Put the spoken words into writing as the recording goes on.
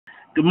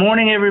Good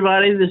morning,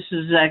 everybody. This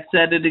is Zach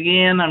Said It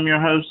Again. I'm your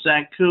host,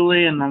 Zach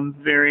Cooley, and I'm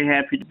very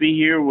happy to be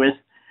here with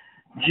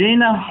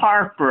Gina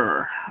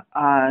Harper.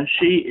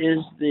 She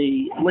is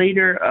the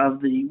leader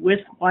of the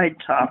White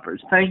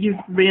Toppers. Thank you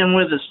for being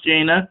with us,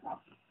 Gina.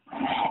 Oh,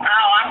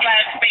 I'm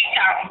glad to be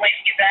talking with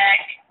you,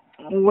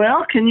 Zach.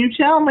 Well, can you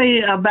tell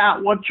me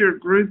about what your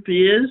group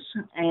is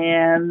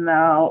and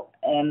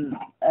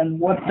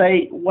what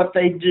they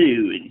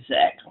do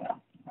exactly?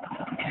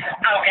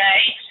 Okay.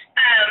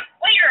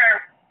 We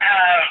are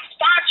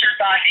sponsored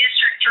by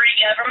District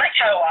 3 Government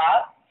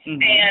Co-op,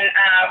 and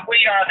we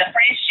are the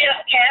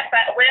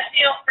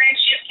Wytheville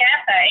Friendship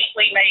Cafe.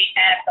 We meet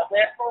at the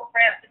Wytheville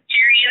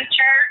Presbyterian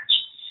Church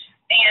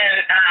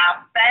in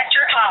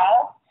Thatcher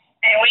Hall,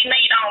 and we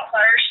meet on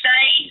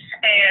Thursdays,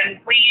 and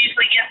we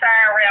usually get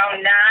there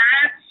around 9,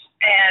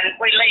 and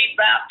we leave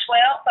about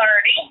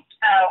 12:30.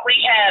 We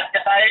have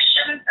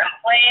devotions and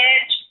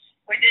pledge.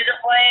 We do the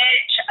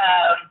pledge.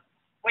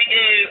 We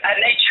do a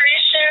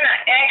nutrition,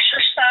 an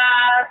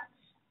exercise,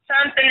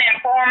 something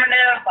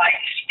informative like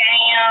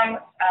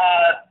scams,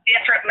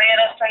 different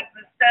medicines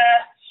and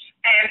stuff.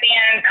 And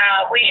then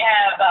we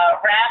have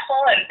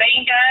raffle and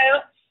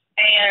bingo.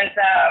 And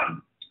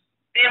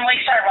then we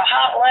serve a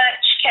hot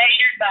lunch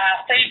catered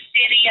by Food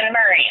City in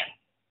Marion.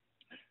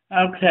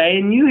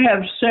 Okay, and you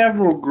have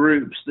several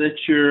groups that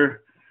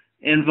you're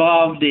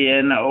involved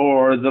in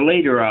or the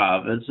leader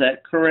of. Is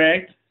that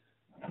correct?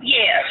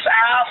 Yes,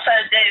 I also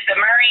do the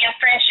Marion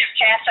Friendship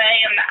Cafe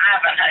and the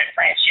Ivanhoe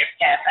Friendship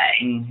Cafe.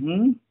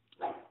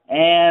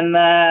 And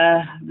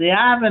the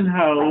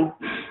Ivanhoe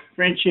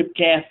Friendship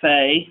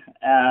Cafe,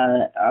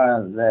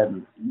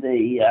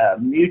 the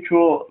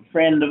mutual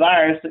friend of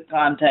ours that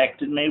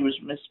contacted me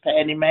was Miss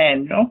Patty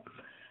Manuel.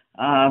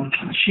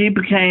 She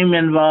became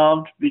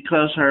involved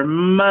because her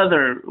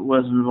mother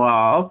was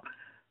involved.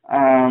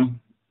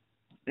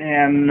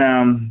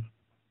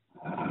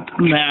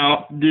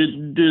 Now,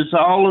 do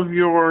all of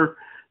your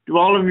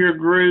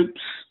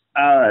groups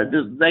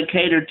they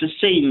cater to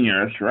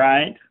seniors,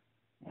 right?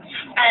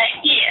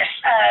 Yes,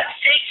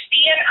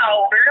 60 and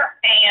older,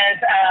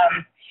 and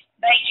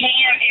they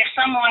can, if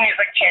someone is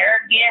a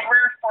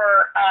caregiver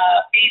for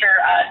either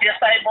a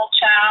disabled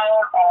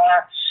child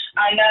or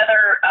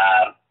another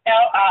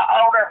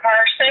older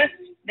person,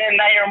 then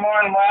they are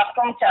more than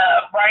welcome to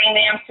bring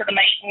them to the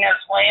meeting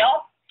as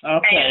well.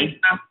 Okay.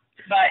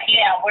 But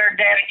yeah, we're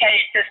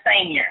dedicated to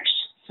seniors.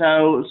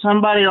 So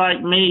somebody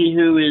like me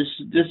who is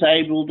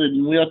disabled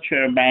and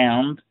wheelchair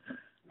bound,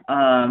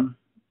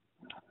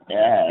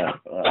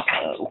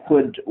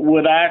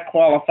 would I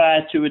qualify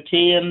to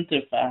attend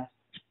if I?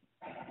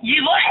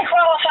 You wouldn't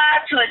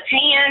qualify to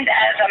attend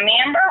as a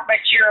member,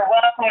 but you're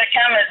welcome to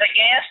come as a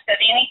guest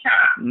at any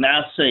time.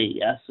 I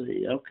see.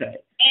 Okay.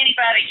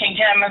 Anybody can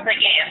come as a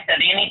guest at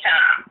any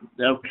time.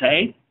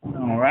 Okay.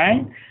 All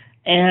right.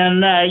 And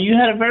you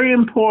had a very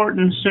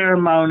important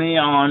ceremony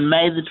on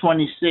May the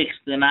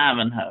 26th in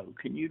Ivanhoe.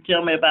 Can you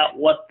tell me about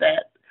what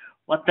that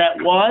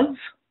was?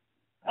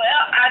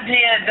 Well, I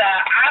did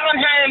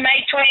Ivanhoe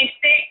May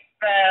 26th.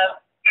 The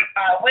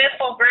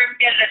Wytheville group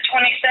did it the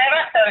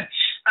 27th,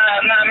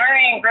 and my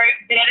Marion group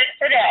did it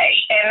today,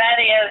 and that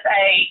is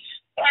a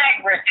flag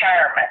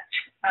retirement.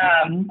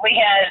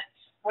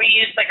 We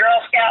used the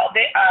Girl Scout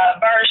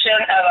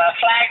version of a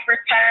flag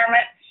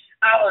retirement.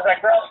 I was a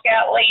Girl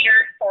Scout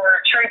leader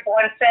for Troop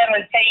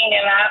 117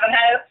 in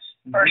Ivanhoe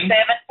for 17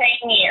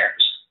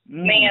 years,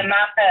 me and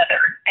my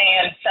mother.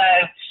 And so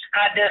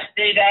I just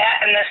do that,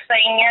 and the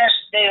seniors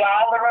do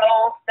all the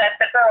roles that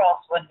the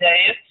girls would do,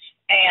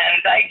 and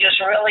they just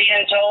really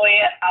enjoy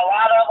it. A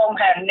lot of them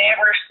have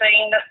never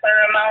seen the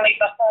ceremony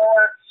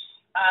before.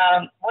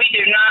 We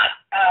do not,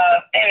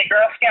 in a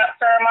Girl Scout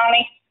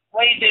ceremony,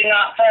 we do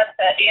not put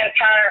the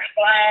entire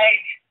flag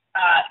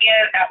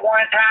in at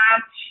one time.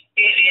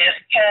 It is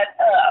cut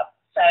up.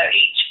 So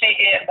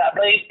the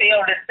blue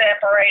field is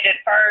separated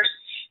first,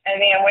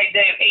 and then we do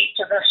each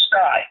of the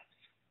stripes.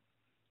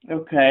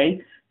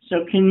 Okay.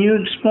 So can you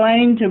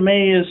explain to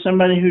me, as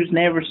somebody who's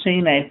never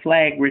seen a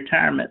flag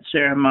retirement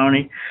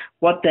ceremony,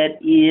 what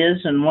that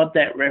is and what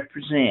that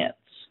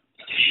represents?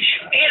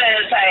 It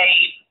is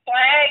a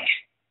flag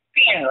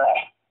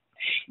funeral,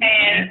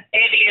 and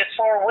it is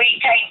for we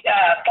take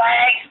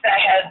flags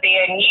that have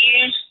been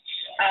used.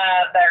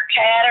 They're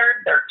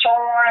tattered, they're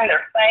torn,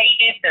 they're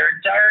faded, they're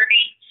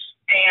dirty,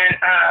 and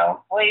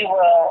we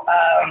will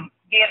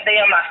give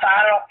them a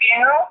final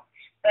funeral.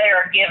 They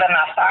are given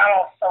a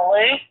final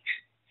salute,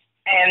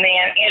 and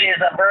then it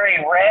is a very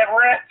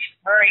reverent,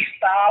 very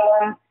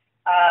solemn.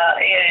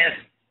 It is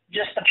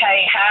just to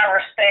pay high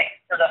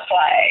respect for the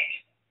flag.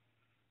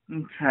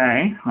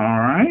 Okay, all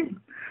right.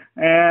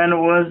 And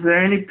was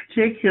there any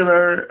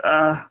particular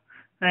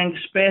thing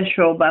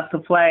special about the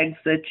flags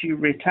that you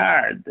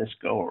retired this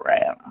go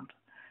around?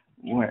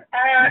 No,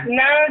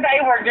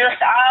 they were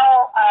just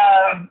all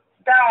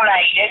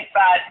donated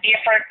by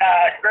different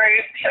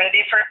groups and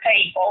different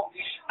people.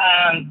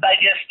 They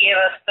just give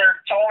us their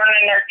torn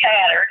and their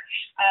tattered.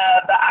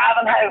 The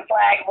Ivanhoe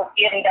flag was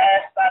given to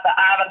us by the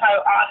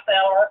Ivanhoe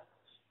Ocelot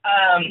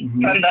from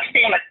the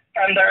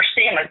from their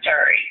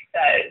cemetery.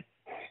 So,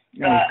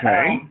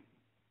 Okay.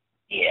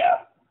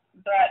 Yeah.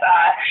 But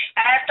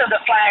after the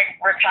flag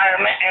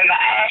retirement and the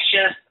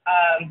ashes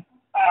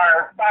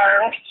are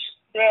burned,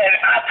 then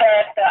I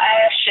put the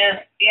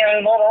ashes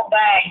in little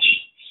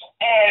baggies.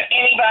 And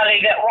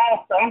anybody that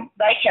wants them,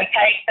 they can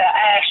take the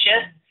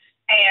ashes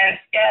and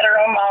scatter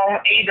them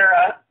on either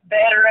a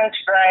veteran's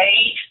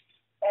grave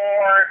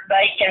or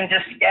they can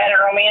just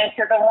scatter them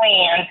into the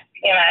wind,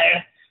 you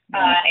know,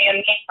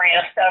 in memory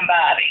of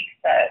somebody.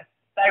 So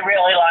they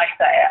really like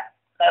that.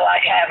 They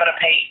like having a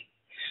piece.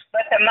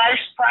 But the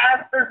most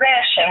prized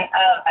possession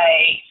of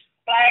a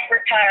flag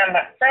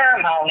retirement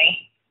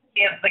ceremony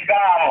is the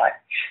gauntlet,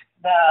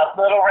 the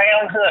little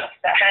round hooks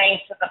that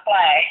hang to the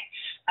flag.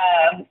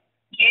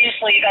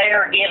 Usually they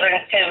are given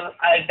to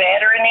a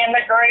veteran in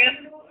the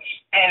group,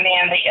 and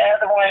then the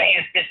other one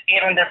is just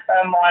given to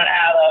someone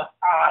out of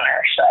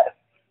honor. So.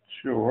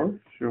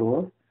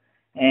 Sure.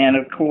 And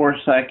of course,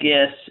 I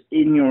guess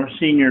in your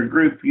senior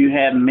group you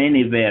have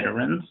many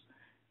veterans.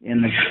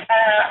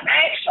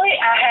 Actually,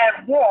 I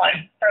have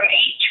one from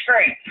each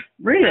group.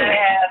 Really? I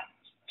have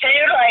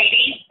two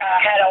ladies.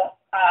 I had a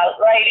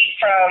lady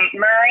from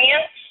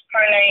Marion.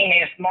 Her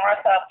name is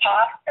Martha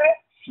Poston.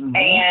 Mm-hmm.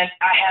 And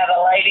I have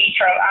a lady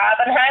from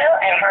Ivanhoe,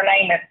 and her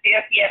name is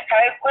Cynthia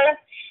Copeland.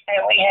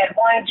 And we had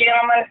one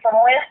gentleman from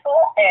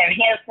Wytheville, and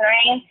his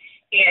name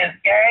is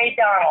Gary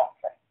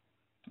Donaldson.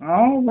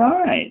 All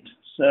right.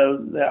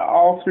 So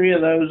all three of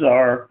those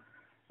are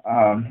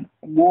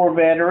war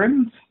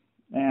veterans.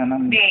 And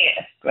I'm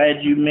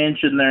glad you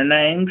mentioned their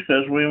names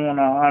because we want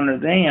to honor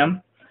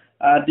them.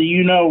 Do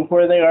you know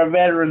where they are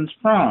veterans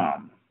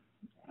from?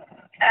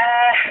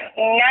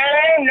 No,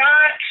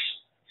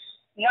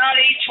 not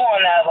each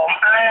one of them.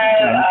 I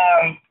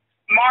know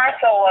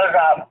Martha was,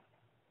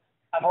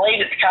 I believe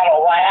it's called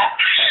a WAP.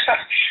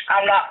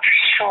 I'm not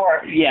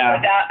sure.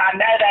 Yeah. But I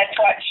know that's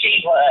what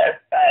she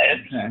was. So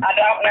I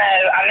don't know.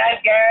 I know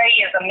Gary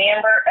is a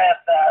member of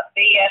the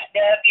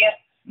VFW.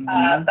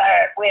 There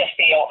at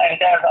Wytheville, and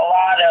does a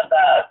lot of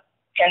the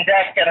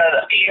conducting of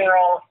the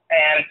funerals,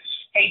 and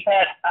he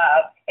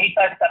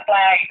puts the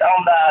flags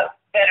on the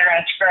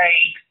veterans'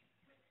 graves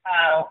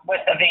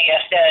with the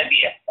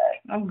VFW. So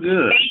oh,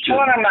 good. Each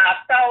one of my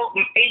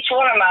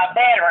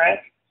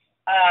veterans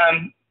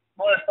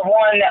was the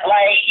one that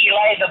you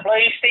lay the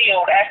blue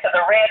field after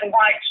the red and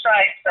white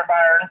stripes are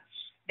burned.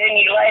 Then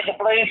you lay the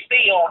blue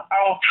field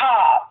on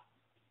top,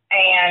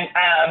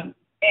 and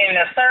in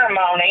the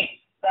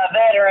ceremony, the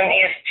veteran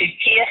is to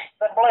kiss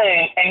the blue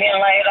and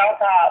then lay it on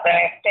top and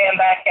then stand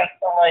back and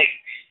salute.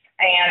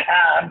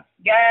 And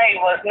Gary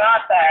was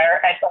not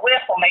there at the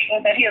Wytheville meeting,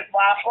 but his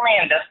wife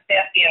Linda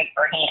stepped in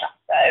for him.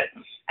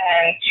 So,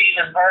 and she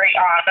was very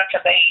honored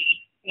to be,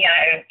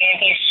 in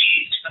his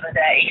shoes for the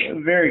day.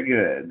 Very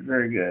good,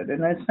 very good.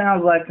 And it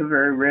sounds like a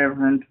very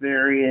reverent,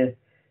 very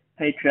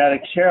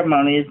patriotic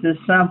ceremony. Is this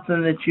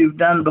something that you've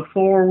done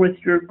before with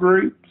your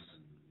groups?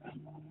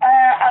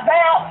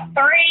 About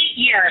 3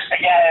 years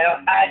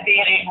ago, I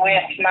did it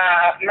with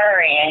my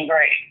Marion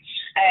group.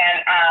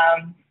 And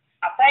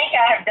I think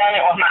I have done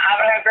it with my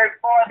Ivanhoe group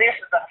before. This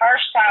is the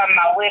first time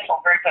my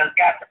Wytheville group has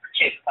got to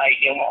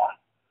participate in one.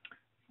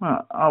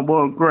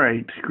 Well,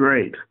 great.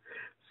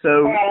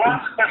 So,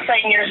 lots of the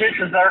seniors, this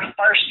is their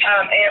first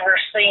time ever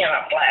seeing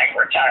a flag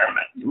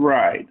retirement.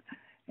 Right.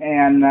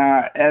 And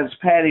as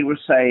Patty was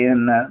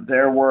saying,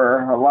 there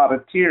were a lot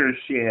of tears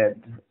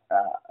shed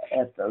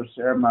at those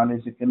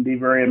ceremonies. It can be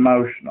very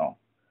emotional.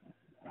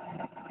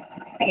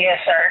 Yes,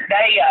 sir.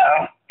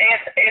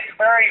 It's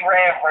very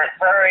reverent,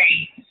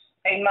 very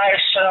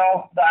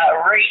emotional. The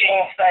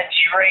readings that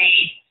you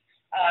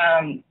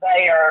read,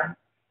 they are,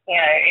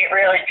 it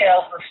really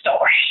tells the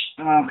story.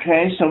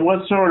 Okay, so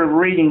what sort of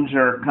readings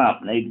are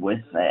accompanied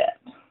with that?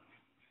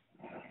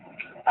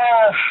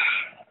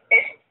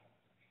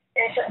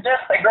 It's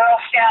just the Girl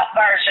Scout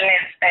version.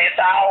 It's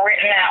all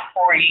written out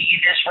for you. You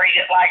just read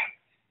it like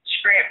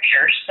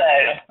scripture. So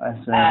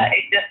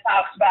it just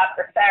talks about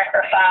the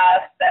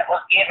sacrifice that was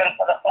given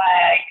for the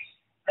flag,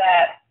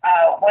 that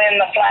when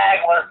the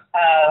flag was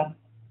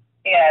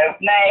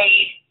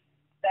made,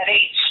 that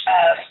each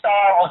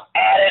star was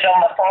added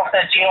on the 4th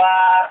of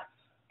July,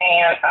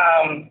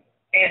 and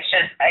it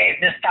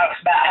just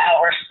talks about how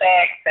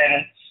respect,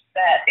 and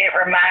that it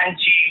reminds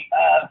you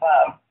of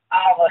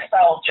all the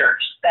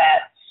soldiers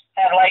that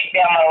have laid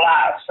down their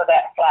lives for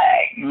that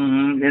flag.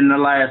 Mm-hmm. In the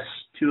last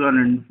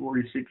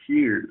 246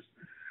 years.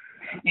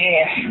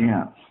 Yes.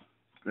 Yeah.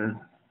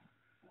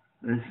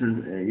 This is,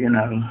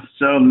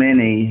 so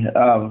many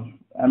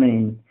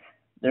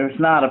there's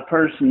not a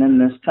person in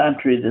this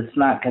country that's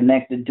not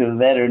connected to a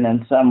veteran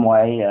in some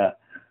way, a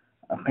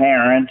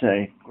parent,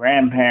 a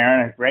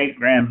grandparent, a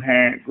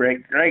great-grandparent,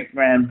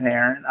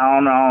 great-great-grandparent,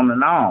 on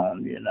and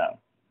on,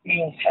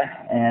 Yes, sir.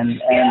 And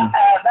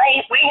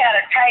we had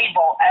a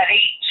table at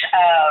each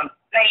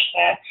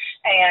meeting,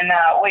 and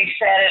we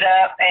set it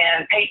up,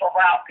 and people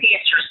brought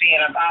pictures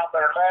in of all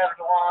their loved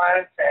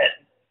ones,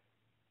 and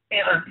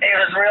it was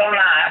real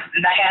nice.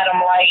 And they had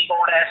them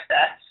labeled as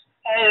to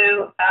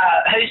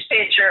whose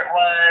picture it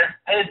was,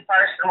 who the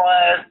person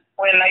was,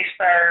 when they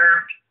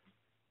served.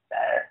 So.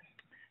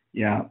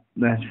 Yeah,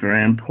 that's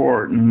very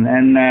important.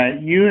 And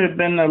you have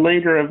been the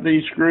leader of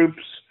these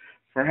groups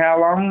for how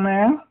long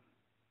now?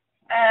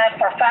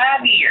 For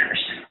 5 years.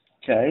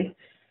 Okay.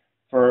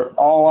 For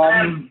all of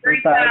them? I'm a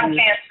 3-time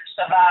cancer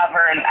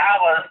survivor, and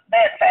I was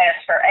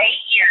bedfast for 8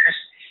 years.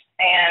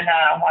 And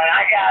when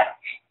I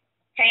got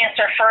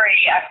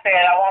cancer-free, I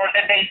said I wanted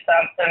to do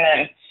something,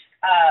 and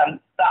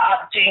the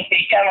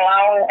opportunity came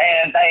along,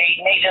 and they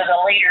needed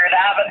a leader at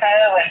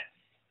Ivanhoe, and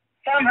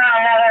somehow or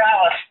another I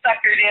was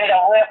suckered into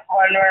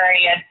Wytheville and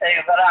Marion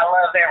too, but I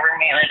love every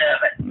minute of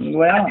it.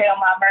 Well, I tell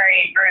my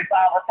Marion group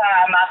all the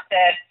time, I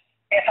said,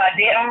 if I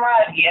didn't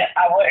love you,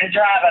 I wouldn't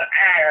drive an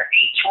hour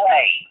each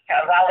way,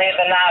 because I live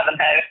in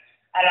Ivanhoe,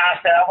 and I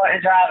said I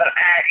wouldn't drive an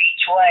hour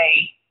each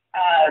way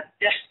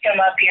just to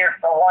come up here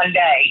for one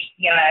day,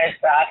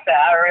 so I said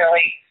I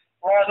really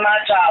love my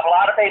job. A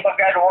lot of people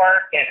go to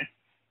work and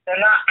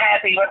they're not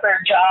happy with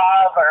their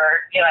job,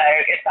 or,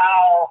 it's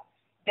all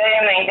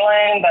doom and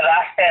gloom, but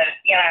I said,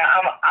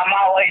 I'm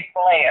always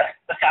blessed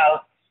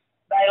because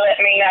they let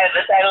me know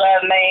that they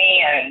love me,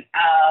 and,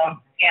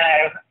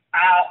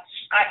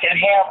 I can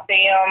help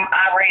them.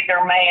 I read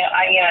their mail.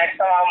 I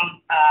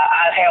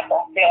help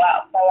them fill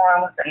out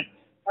forms and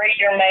read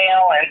their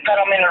mail and put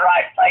them in the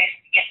right place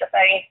to get the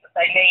things that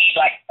they need,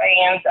 like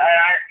fans,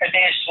 air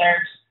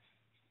conditioners,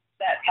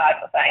 that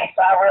type of thing.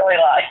 So I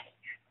really like it.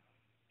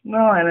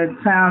 Well, and it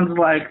sounds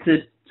like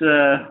that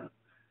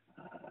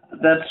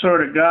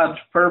sort of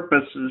God's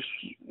purpose is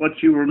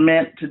what you were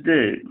meant to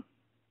do.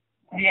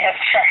 Yes,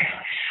 sir.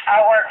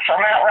 I worked for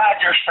Mount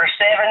Rogers for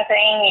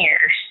 17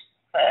 years.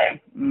 So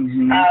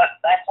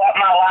that's what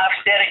my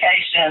life's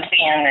dedication has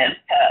been, is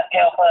to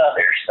help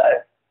others.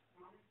 So.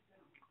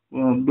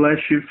 Well, bless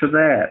you for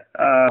that.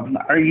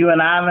 Are you an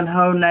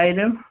Ivanhoe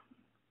native?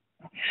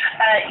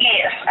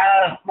 Yes.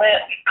 I'm 47.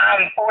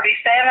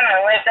 I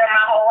lived there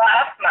my whole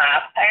life.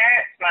 My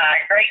parents,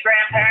 my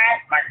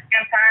great-grandparents, my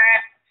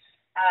grandparents.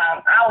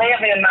 I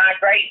live in my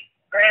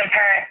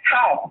great-grandparents'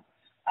 home.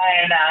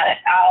 And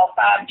all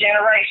 5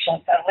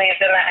 generations have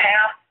lived in that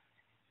house.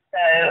 So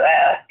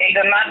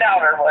even my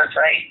daughter was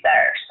raised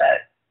there. So.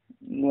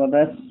 Well,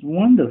 that's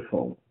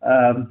wonderful.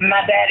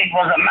 My daddy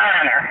was a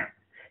miner.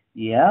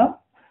 Yeah.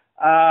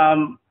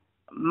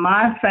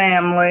 My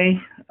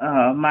family,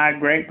 my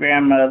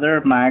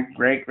great-grandmother, my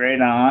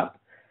great-great-aunt,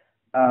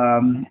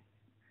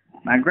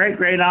 my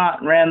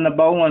great-great-aunt ran the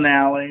bowling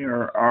alley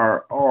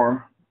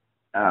or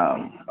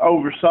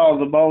oversaw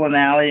the bowling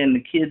alley and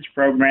the kids'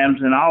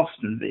 programs in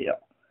Austinville.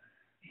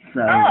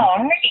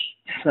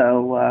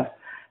 So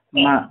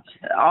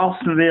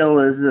Austinville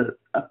is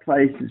a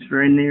place that's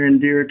very near and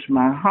dear to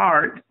my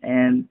heart,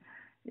 and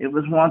it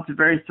was once a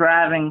very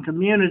thriving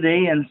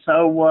community, and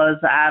so was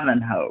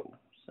Ivanhoe.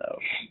 So.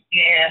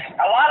 Yes,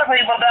 a lot of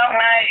people don't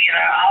know,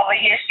 all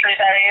the history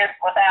that is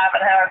with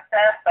Ivanhoe and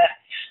stuff, but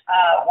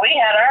we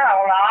had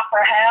our own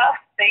opera house,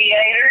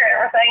 theater,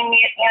 everything,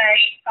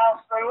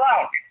 all through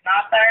on. It's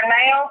not there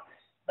now,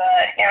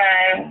 but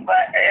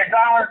as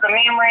long as the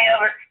memory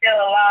of it's still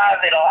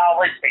alive, it'll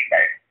always be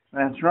there.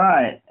 That's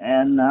right,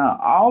 and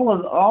all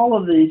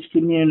of these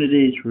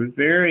communities were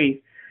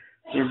very,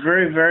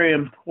 very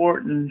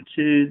important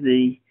to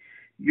the.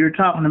 You're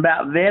talking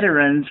about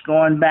veterans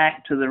going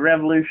back to the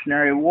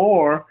Revolutionary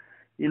War.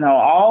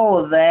 All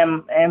of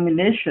them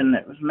ammunition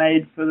that was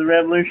made for the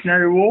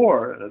Revolutionary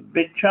War. A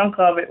big chunk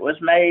of it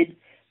was made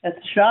at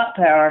the shot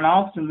tower in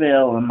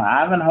Austinville, and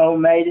Ivanhoe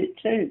made it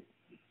too.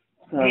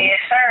 So, yes,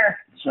 sir.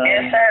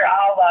 Yes, sir.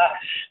 All the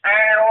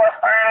iron ore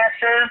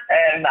furnaces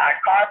and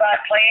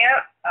carbide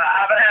plant.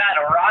 Ivanhoe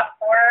had a rock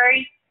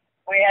quarry.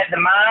 We had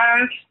the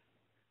mines.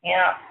 We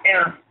had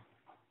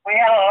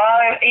a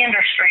lot of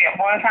industry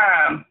at one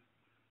time.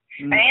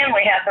 And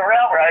we had the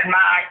railroad.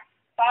 My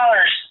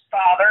father's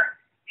father,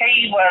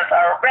 he was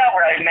a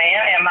railroad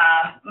man, and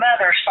my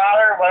mother's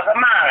father was a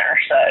miner.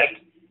 So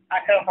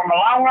I come from a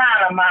long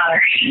line of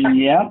miners.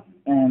 Yep,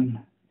 and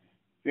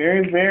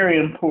very, very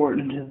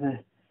important to the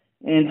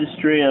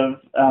industry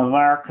of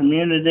our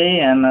community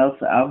and of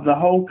the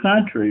whole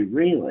country,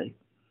 really.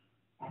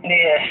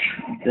 Yes.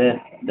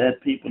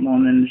 That people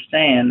don't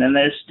understand. And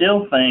there's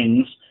still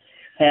things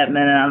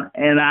happening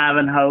in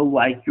Ivanhoe,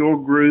 like your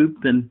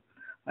group and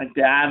like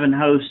the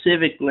Ivanhoe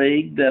Civic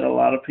League, that a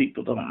lot of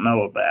people don't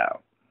know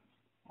about.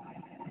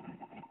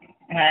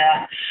 One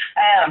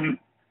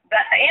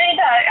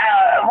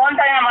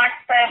thing I'd like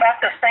to say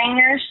about the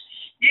seniors,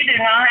 you do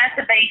not have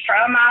to be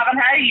from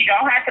Ivanhoe, you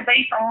don't have to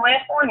be from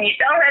Wytheville, and you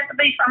don't have to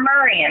be from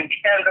Marion to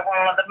go to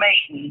one of the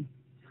meetings.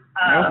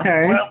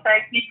 Okay. We'll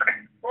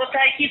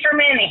take you from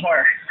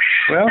anywhere.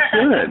 Well,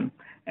 good.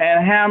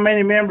 And how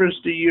many members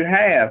do you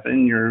have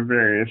in your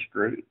various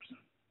groups?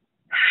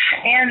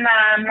 In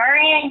my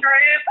Marion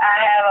group,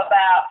 I have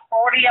about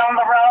 40 on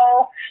the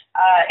roll.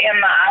 In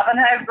my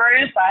Ivanhoe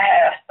group, I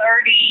have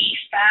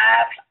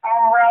 35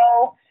 on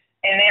roll.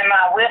 And in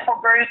my Wytheville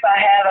group, I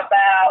have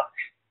about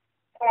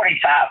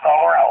 45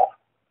 on roll.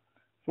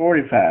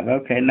 45.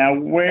 Okay. Now,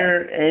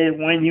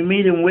 when you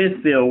meet in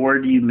Wytheville, where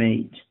do you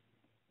meet?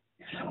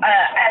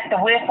 At the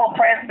Wytheville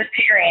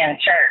Presbyterian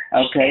Church.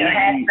 Okay.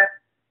 In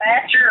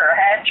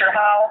Hatcher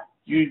Hall.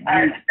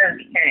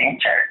 Presbyterian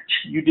Church.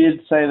 You did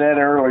say that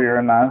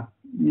earlier, and I.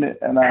 That's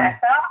all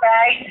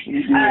right.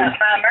 My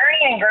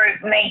Marion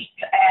group meets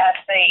at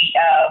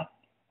the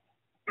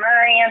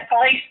Marion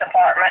Police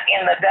Department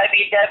in the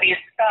W.W.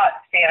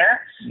 Scott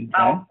Center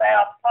on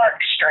South Park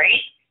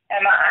Street.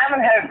 And my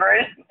Ivanhoe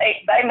group,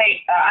 they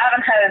meet,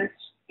 Ivanhoe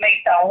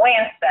meets on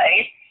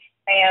Wednesdays,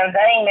 and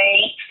they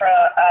meet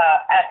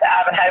at the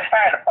Ivanhoe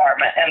Fire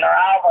Department, and they're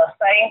all the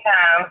same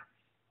time.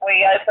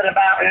 We open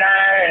about 9,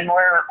 and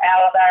we're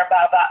out of there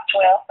by about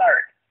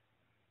 12:30.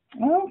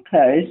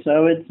 Okay,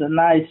 so it's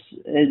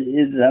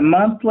it's a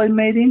monthly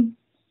meeting?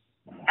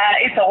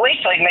 It's a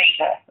weekly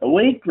meeting. A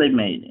weekly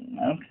meeting,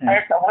 okay.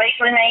 It's a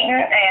weekly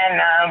meeting,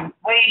 and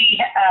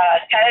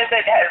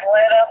COVID has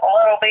let up a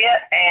little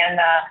bit, and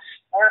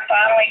we're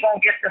finally going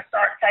to get to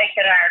start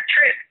taking our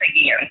trips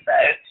again. So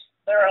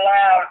they're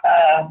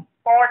allowed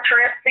 4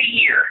 trips a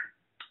year.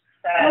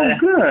 So,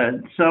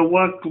 good. So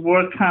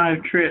what kind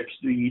of trips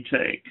do you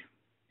take?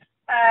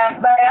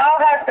 They all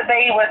have to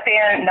be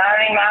within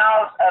 90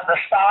 miles of the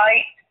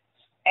site.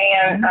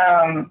 And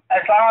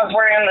as long as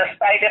we're in the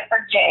state of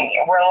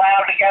Virginia, we're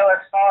allowed to go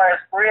as far as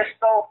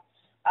Bristol,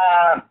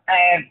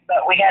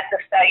 but we have to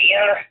stay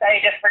in the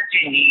state of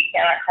Virginia. You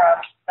cannot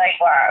cross the state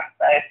line,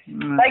 so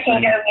they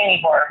can go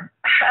anywhere.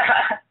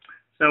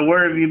 So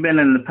where have you been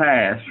in the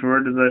past?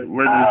 Where does the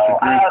group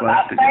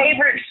like to go? My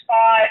favorite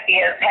spot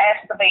has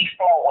to be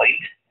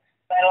Floyd.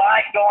 They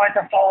like going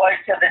to Floyd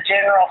to the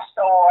general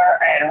store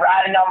and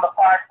riding on the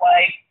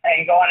parkway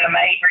and going to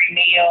Mabry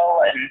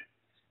Mill, and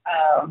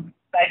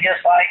they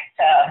just like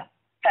to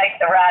take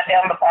the ride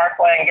down the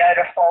parkway and go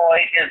to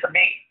Floyd is a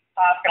big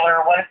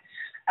popular one.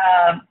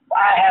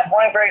 I have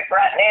one group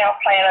right now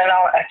planning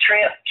on a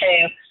trip to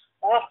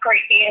Wolf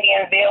Creek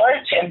Indian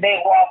Village and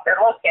Big Walker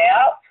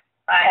Lookout.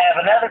 I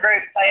have another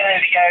group planning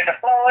to go to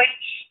Floyd,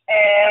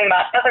 and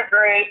my other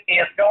group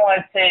is going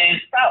to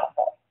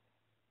Saltville.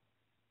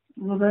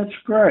 Well, that's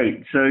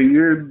great. So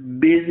you're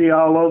busy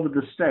all over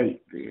the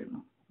state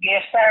then.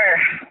 Yes, sir.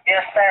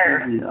 Yes,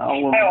 sir.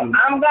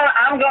 I'm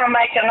gonna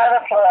make another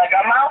plug.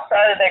 I'm also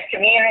the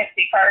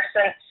community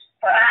person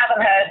for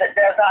Ivanhoe that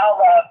does all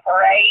the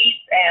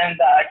parades and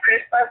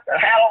Christmas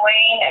and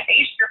Halloween and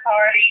Easter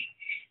parties.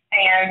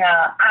 And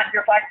I'd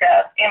just like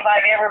to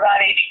invite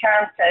everybody to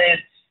come to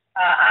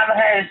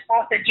Ivanhoe's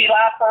 4th of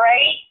July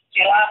parade,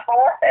 July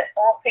 4th at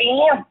 4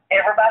 p.m.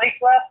 Everybody's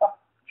welcome.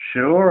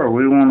 Sure.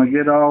 We want to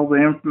get all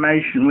the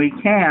information we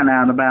can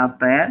out about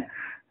that.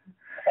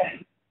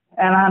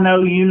 And I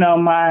know you know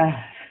my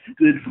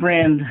good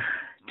friend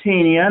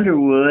Teeny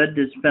Underwood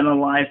that's been a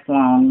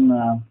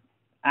lifelong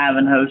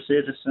Ivanhoe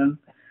citizen.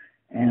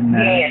 And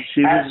yes,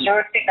 I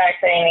sure think I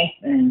Teeny.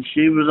 And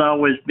she was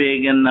always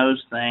big in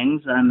those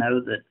things. I know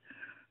that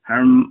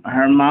her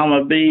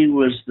Mama B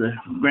was the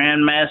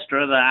Grand Master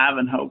of the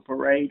Ivanhoe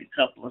Parade a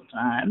couple of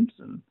times.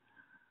 And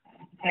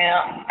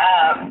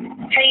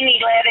Teeny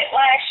led it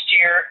last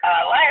year,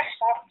 last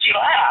 4th of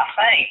July, I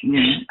think,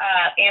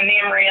 in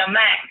memory of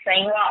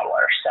Maxine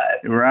Waller.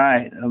 So.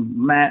 Right.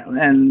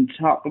 And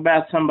talk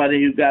about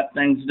somebody who got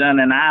things done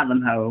in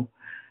Ivanhoe.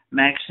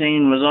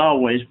 Maxine was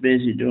always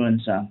busy doing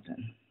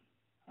something.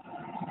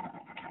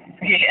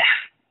 Yeah.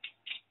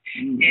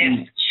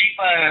 Yes, she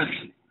was.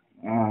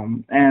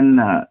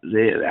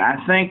 I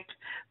think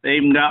they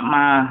even got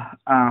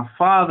my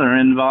father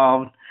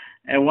involved.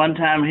 At one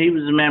time, he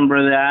was a member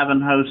of the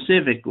Ivanhoe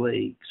Civic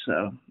League,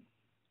 so.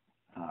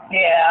 The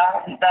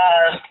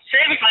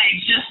Civic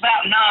League's just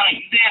about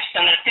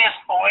non-existent at this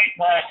point,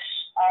 but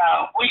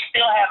we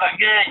still have a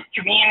good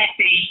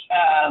community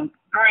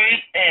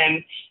group,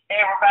 and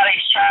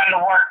everybody's trying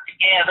to work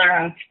together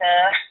and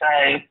stuff, so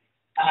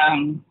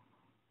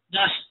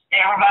just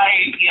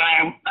everybody,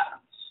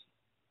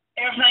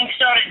 everything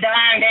started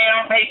dying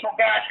down. People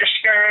got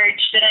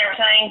discouraged and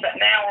everything, but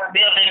now we're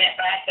building it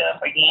back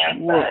up again.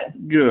 So. Well,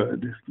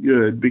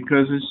 good,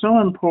 because it's so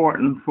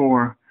important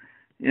for,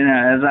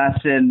 as I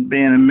said,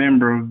 being a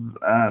member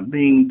of,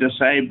 being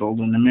disabled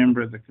and a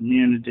member of the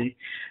community,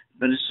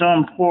 but it's so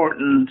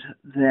important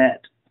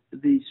that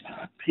these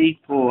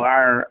people,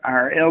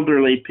 our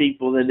elderly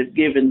people that have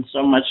given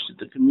so much to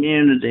the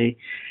community,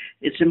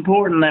 it's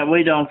important that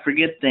we don't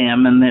forget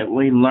them and that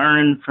we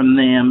learn from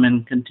them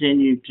and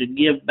continue to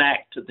give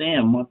back to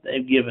them what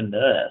they've given to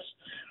us.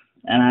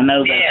 And I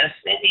know yes,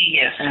 it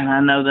is. And I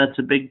know that's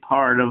a big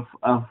part of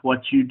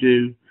what you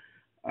do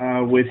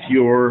with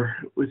your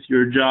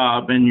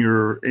job and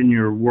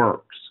your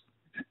works.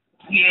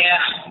 Yeah.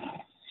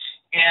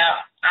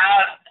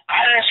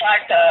 I just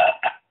like to.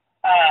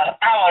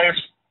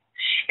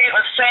 It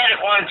was said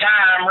at one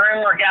time.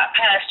 Rumor got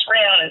passed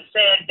around and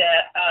said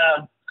that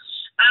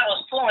I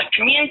was pulling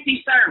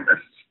community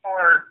service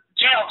for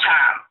jail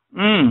time.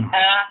 And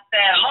I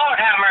said, Lord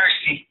have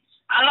mercy.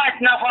 I'd like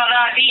to know what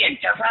I did,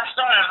 because I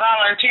started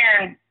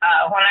volunteering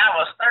when I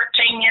was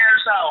 13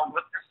 years old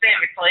with the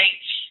Civic week,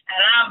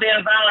 and I've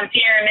been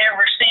volunteering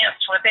ever since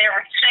with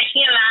everything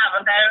in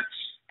Ivanhoe.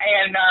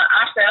 And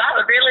I said I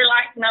would really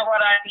like to know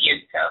what I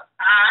did, because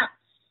I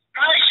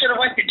probably should have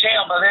went to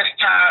jail by this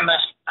time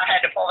if I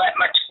had to pull that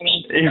much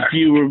community. If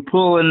you were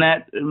pulling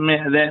that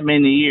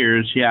many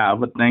years, yeah, I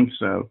would think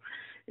so.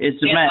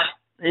 It's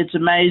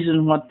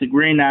amazing what the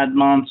green-eyed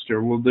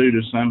monster will do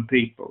to some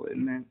people,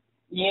 isn't it?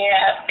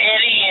 Yeah,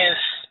 it is.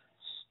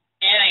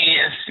 It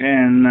is.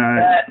 And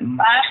but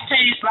life's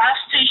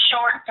too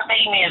short to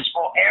be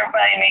miserable.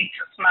 Everybody needs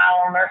a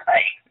smile on their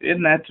face.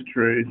 Isn't that the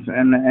truth?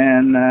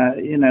 And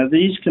you know,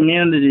 these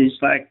communities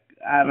like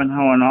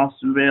Ivanhoe and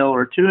Austinville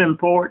are too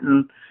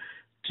important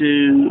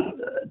to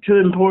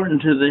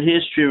the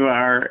history of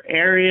our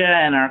area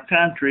and our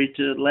country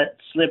to let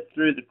slip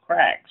through the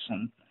cracks.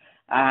 And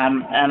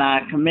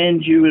I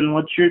commend you in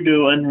what you're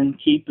doing in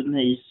keeping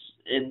these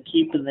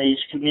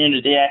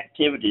community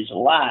activities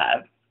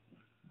alive.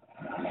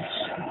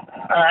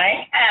 All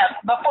right.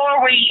 Before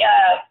we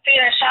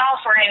finish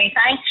off or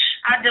anything,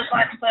 I'd just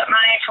like to put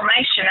my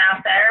information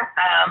out there.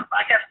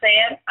 Like I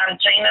said, I'm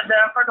Gina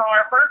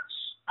Harper.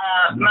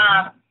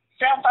 My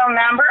cell phone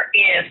number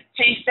is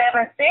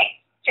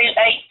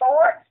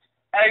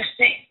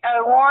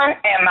 276-284-0601,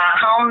 and my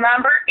home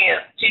number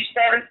is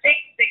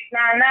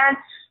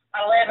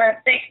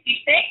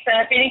 276-699-1166.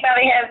 And if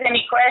anybody has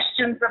any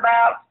questions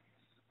about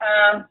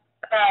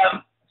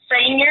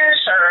seniors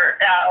or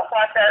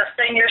what the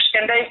seniors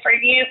can do for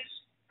you,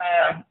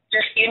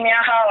 just give me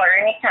a holler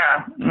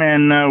anytime.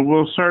 And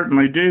we'll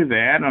certainly do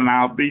that, and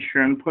I'll be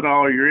sure and put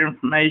all your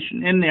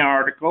information in the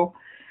article.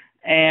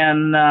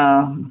 And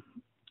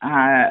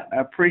I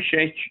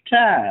appreciate your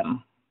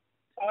time.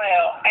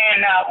 Well,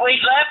 and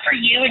we'd love for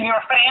you and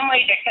your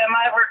family to come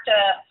over to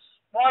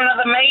one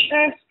of the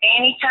meetings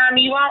anytime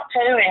you want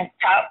to and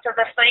talk to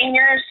the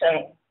seniors,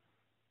 and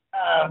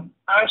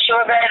I'm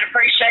sure they'd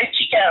appreciate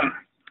you coming.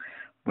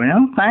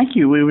 Well, thank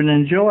you. We would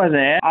enjoy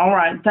that. All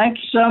right. Thank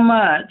you so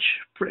much.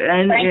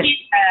 Thank you,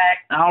 Zach.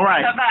 All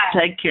right. Bye-bye.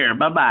 Take care.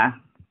 Bye-bye.